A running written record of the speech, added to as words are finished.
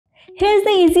Here's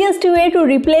the easiest way to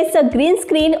replace the green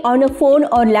screen on a phone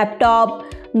or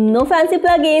laptop. No fancy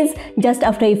plugins, just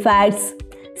After Effects.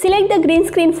 Select the green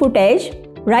screen footage,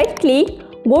 right click,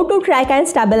 go to Track and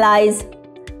Stabilize,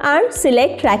 and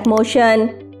select Track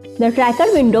Motion. The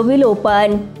tracker window will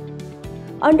open.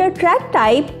 Under Track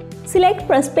Type, select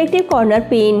Perspective Corner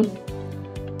Pin.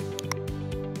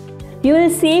 You will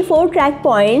see 4 track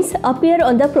points appear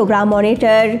on the program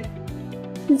monitor.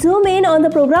 Zoom in on the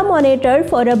program monitor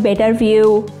for a better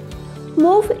view.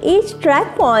 Move each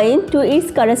track point to its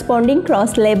corresponding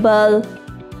cross label.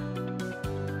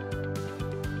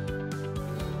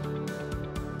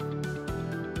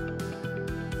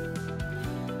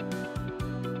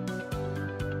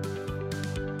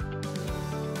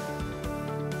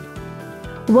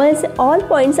 Once all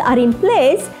points are in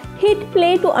place, hit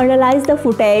play to analyze the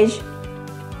footage.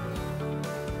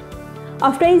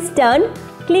 After it's done,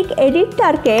 click Edit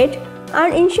Target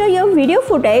and ensure your video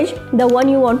footage, the one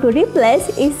you want to replace,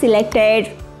 is selected.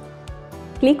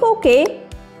 Click OK,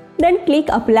 then click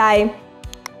Apply.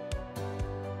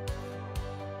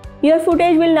 Your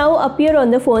footage will now appear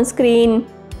on the phone screen.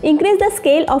 Increase the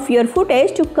scale of your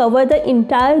footage to cover the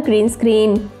entire green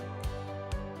screen.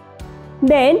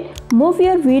 Then, move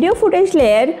your video footage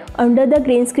layer under the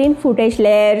green screen footage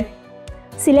layer.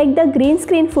 Select the green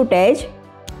screen footage.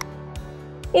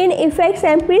 In Effects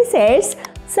and Presets,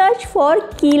 search for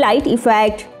Keylight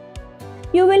effect.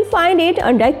 You will find it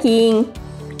under Keying.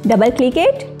 Double-click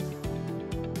it.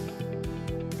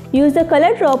 Use the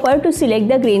color dropper to select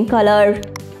the green color.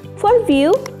 For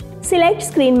View, select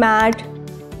Screen Matte.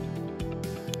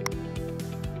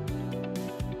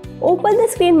 Open the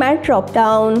Screen Matte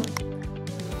drop-down.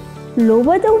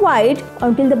 Lower the white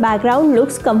until the background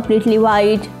looks completely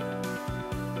white.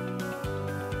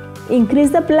 Increase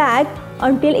the black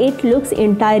until it looks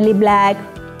entirely black.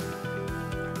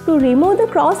 To remove the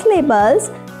cross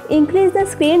labels, increase the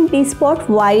screen despot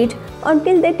white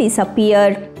until they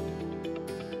disappear.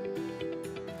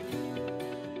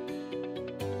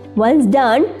 Once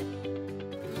done,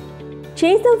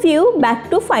 change the view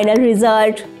back to final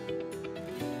result.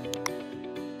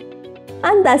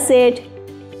 And that's it.